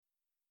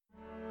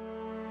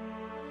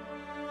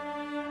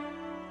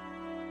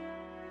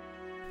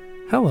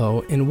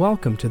Hello, and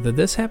welcome to the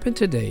This Happened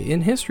Today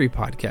in History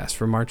podcast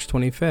for March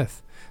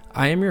 25th.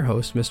 I am your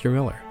host, Mr.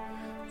 Miller.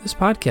 This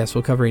podcast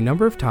will cover a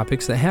number of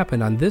topics that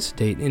happened on this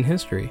date in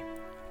history.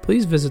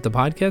 Please visit the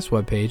podcast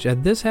webpage at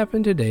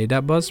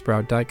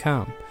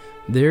thishappenedtoday.buzzsprout.com.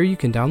 There you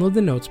can download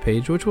the notes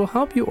page, which will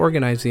help you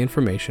organize the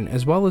information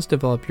as well as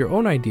develop your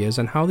own ideas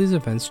on how these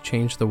events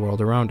change the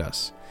world around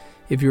us.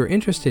 If you are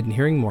interested in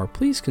hearing more,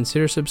 please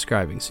consider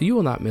subscribing so you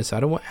will not miss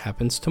out on what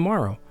happens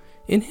tomorrow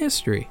in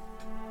history.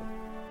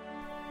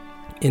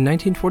 In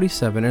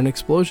 1947, an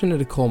explosion at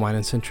a coal mine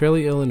in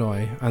Centralia,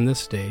 Illinois, on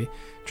this day,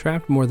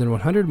 trapped more than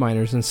 100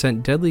 miners and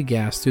sent deadly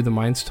gas through the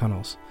mine's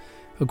tunnels.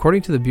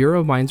 According to the Bureau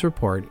of Mines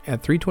report,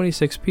 at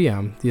 3:26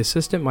 p.m., the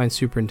assistant mine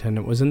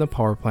superintendent was in the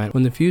power plant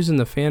when the fuse in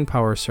the fan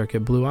power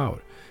circuit blew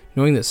out.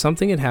 Knowing that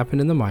something had happened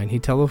in the mine, he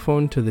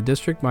telephoned to the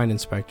district mine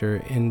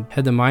inspector and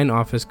had the mine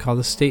office call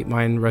the state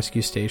mine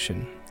rescue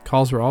station.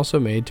 Calls were also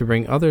made to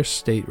bring other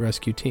state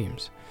rescue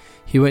teams.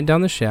 He went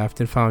down the shaft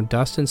and found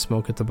dust and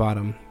smoke at the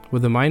bottom.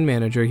 With the mine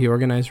manager, he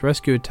organized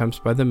rescue attempts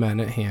by the men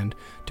at hand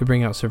to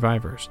bring out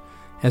survivors.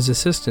 As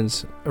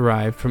assistance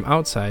arrived from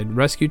outside,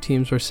 rescue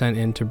teams were sent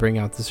in to bring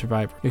out the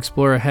survivors,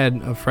 explore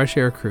ahead of fresh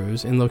air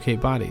crews, and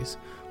locate bodies.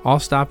 All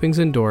stoppings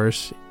and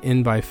doors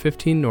in by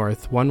 15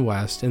 north, 1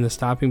 west, and the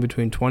stopping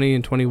between 20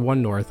 and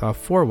 21 north off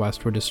 4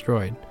 west were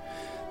destroyed.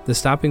 The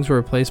stoppings were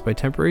replaced by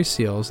temporary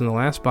seals, and the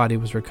last body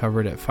was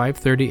recovered at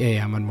 5:30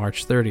 a.m. on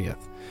March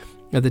 30th.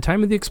 At the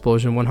time of the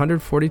explosion,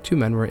 142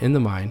 men were in the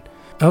mine.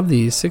 Of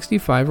these,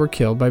 65 were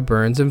killed by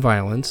burns and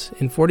violence,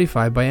 and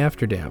 45 by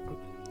afterdamp.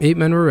 8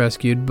 men were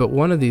rescued, but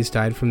 1 of these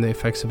died from the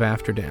effects of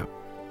afterdamp.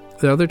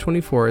 The other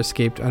 24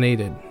 escaped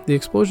unaided. The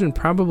explosion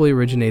probably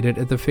originated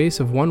at the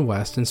face of 1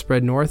 west and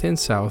spread north and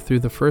south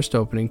through the first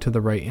opening to the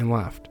right and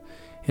left.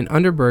 An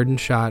underburden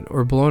shot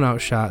or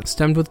blown-out shot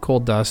stemmed with coal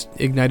dust,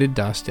 ignited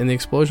dust, and the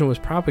explosion was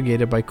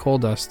propagated by coal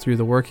dust through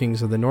the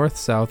workings of the north,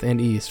 south,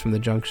 and east from the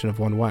junction of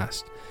 1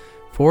 west.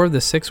 4 of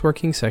the 6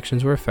 working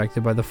sections were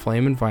affected by the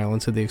flame and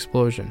violence of the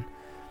explosion.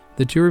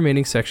 The 2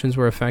 remaining sections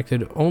were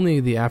affected only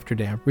the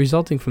afterdamp,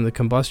 resulting from the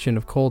combustion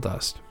of coal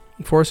dust.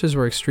 Forces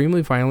were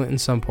extremely violent in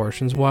some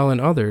portions, while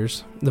in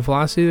others, the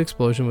velocity of the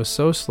explosion was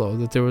so slow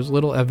that there was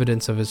little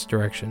evidence of its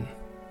direction.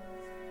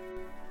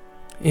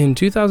 In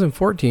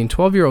 2014,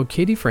 12-year-old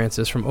Katie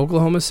Francis from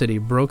Oklahoma City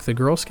broke the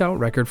Girl Scout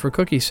record for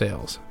cookie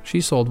sales.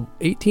 She sold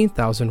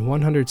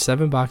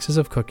 18,107 boxes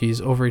of cookies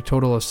over a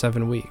total of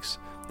 7 weeks.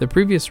 The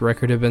previous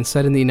record had been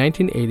set in the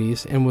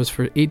 1980s and was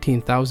for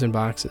 18,000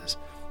 boxes.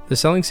 The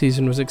selling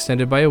season was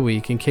extended by a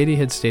week, and Katie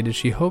had stated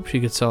she hoped she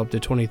could sell up to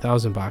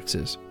 20,000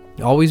 boxes.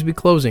 Always be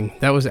closing.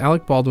 That was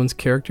Alec Baldwin's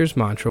character's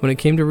mantra when it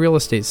came to real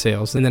estate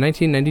sales in the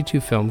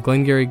 1992 film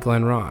Glengarry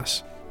Glen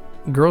Ross.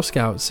 Girl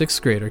Scout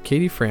 6th grader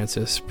Katie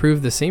Francis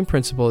proved the same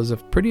principle is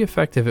pretty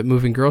effective at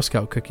moving Girl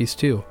Scout cookies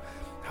too.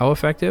 How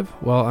effective?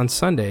 Well, on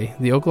Sunday,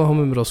 the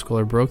Oklahoma middle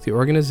schooler broke the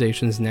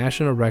organization's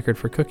national record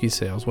for cookie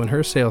sales when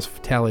her sales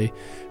tally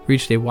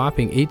reached a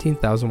whopping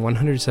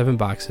 18,107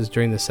 boxes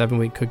during the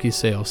 7-week cookie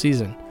sale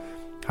season.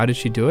 How did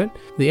she do it?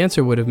 The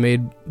answer would have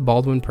made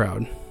Baldwin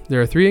proud.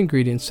 There are 3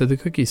 ingredients to the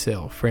cookie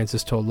sale,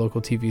 Francis told local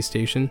TV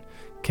station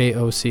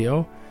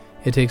KOCO.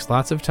 It takes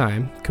lots of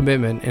time,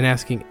 commitment, and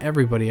asking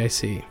everybody I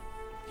see.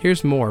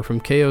 Here's more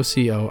from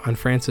KOCO on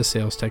Francis'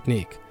 sales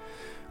technique.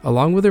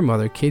 Along with her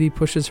mother, Katie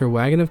pushes her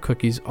wagon of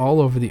cookies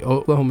all over the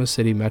Oklahoma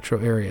City metro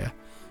area.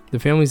 The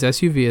family's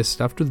SUV is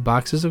stuffed with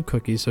boxes of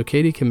cookies so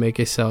Katie can make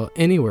a sale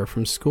anywhere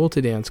from school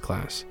to dance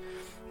class.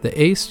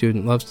 The A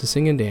student loves to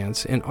sing and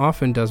dance and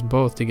often does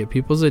both to get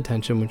people's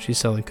attention when she's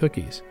selling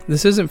cookies.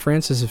 This isn't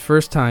Francis'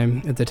 first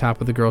time at the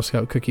top of the Girl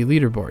Scout cookie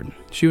leaderboard.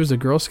 She was the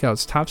Girl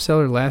Scouts' top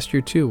seller last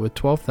year too, with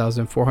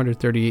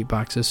 12,438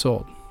 boxes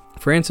sold.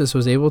 Francis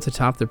was able to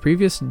top the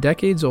previous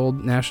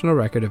decades-old national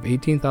record of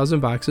 18,000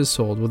 boxes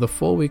sold with a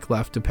full week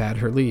left to pad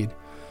her lead.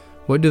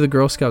 What do the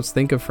Girl Scouts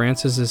think of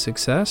Francis'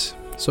 success?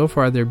 So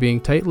far, they're being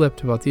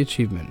tight-lipped about the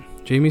achievement.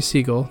 Jamie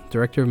Siegel,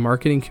 Director of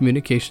Marketing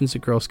Communications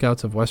at Girl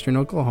Scouts of Western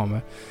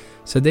Oklahoma,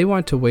 said they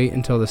want to wait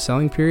until the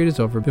selling period is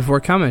over before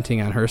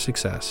commenting on her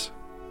success.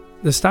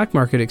 The stock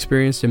market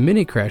experienced a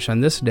mini crash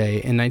on this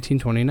day in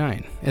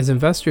 1929 as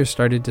investors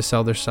started to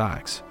sell their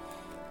stocks.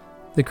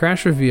 The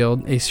crash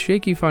revealed a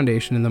shaky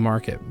foundation in the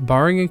market.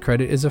 Borrowing and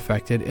credit is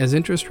affected as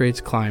interest rates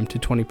climbed to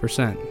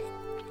 20%.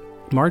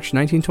 March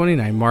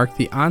 1929 marked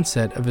the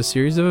onset of a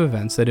series of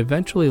events that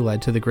eventually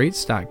led to the Great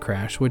Stock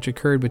Crash, which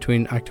occurred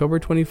between October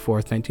 24,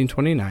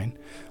 1929,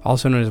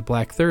 also known as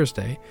Black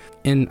Thursday,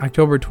 and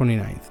October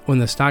 29th, when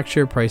the stock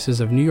share prices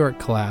of New York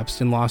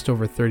collapsed and lost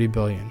over $30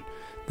 billion.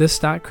 This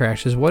stock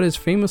crash is what is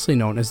famously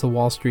known as the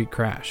Wall Street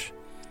Crash.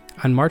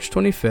 On March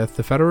 25th,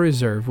 the Federal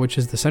Reserve, which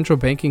is the central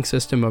banking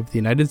system of the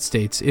United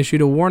States, issued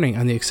a warning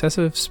on the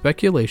excessive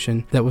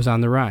speculation that was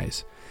on the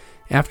rise.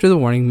 After the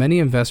warning, many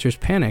investors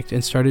panicked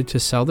and started to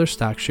sell their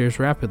stock shares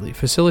rapidly,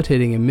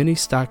 facilitating a mini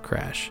stock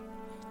crash.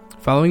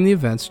 Following the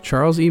events,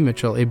 Charles E.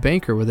 Mitchell, a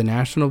banker with the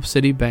National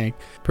City Bank,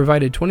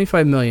 provided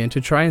 $25 million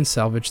to try and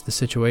salvage the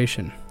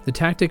situation. The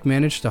tactic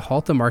managed to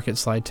halt the market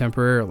slide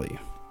temporarily.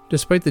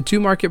 Despite the two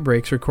market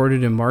breaks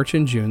recorded in March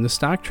and June, the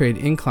stock trade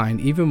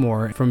inclined even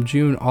more from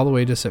June all the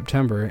way to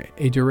September,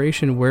 a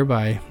duration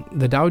whereby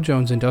the Dow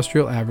Jones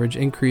Industrial Average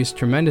increased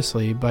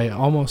tremendously by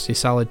almost a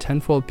solid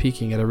tenfold,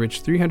 peaking at a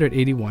rich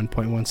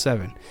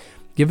 381.17.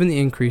 Given the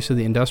increase of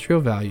the industrial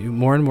value,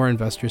 more and more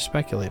investors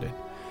speculated.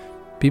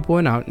 People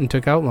went out and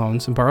took out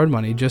loans and borrowed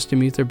money just to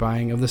meet their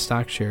buying of the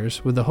stock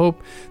shares with the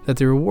hope that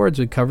the rewards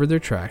would cover their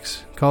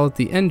tracks. Call it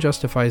the end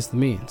justifies the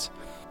means.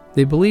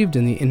 They believed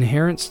in the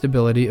inherent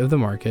stability of the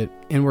market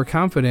and were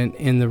confident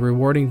in the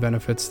rewarding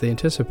benefits they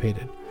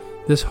anticipated.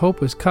 This hope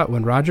was cut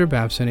when Roger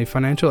Babson, a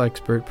financial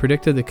expert,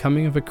 predicted the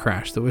coming of a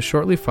crash that was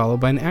shortly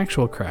followed by an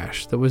actual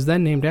crash that was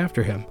then named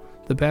after him,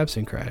 the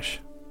Babson crash.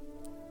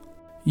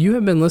 You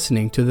have been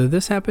listening to the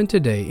This Happened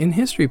Today in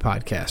History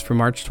podcast for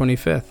March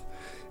 25th.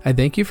 I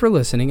thank you for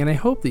listening, and I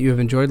hope that you have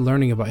enjoyed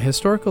learning about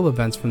historical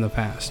events from the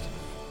past.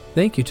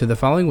 Thank you to the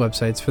following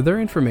websites for their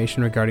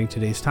information regarding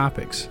today's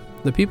topics: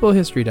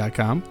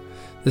 thepeoplehistory.com,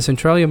 the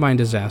Centralia Mine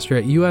Disaster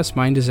at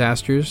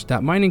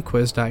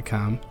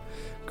usminedisasters.miningquiz.com,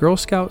 Girl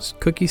Scouts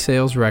Cookie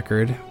Sales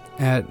Record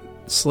at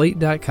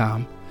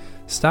slate.com,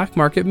 Stock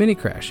Market Mini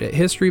Crash at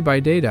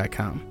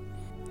historybyday.com.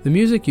 The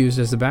music used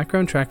as the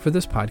background track for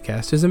this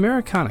podcast is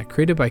Americana,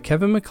 created by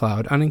Kevin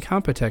MacLeod on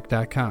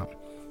Incompetech.com.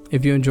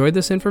 If you enjoyed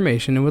this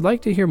information and would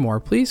like to hear more,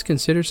 please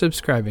consider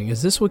subscribing,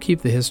 as this will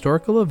keep the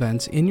historical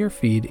events in your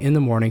feed in the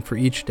morning for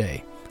each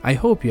day. I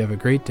hope you have a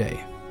great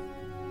day.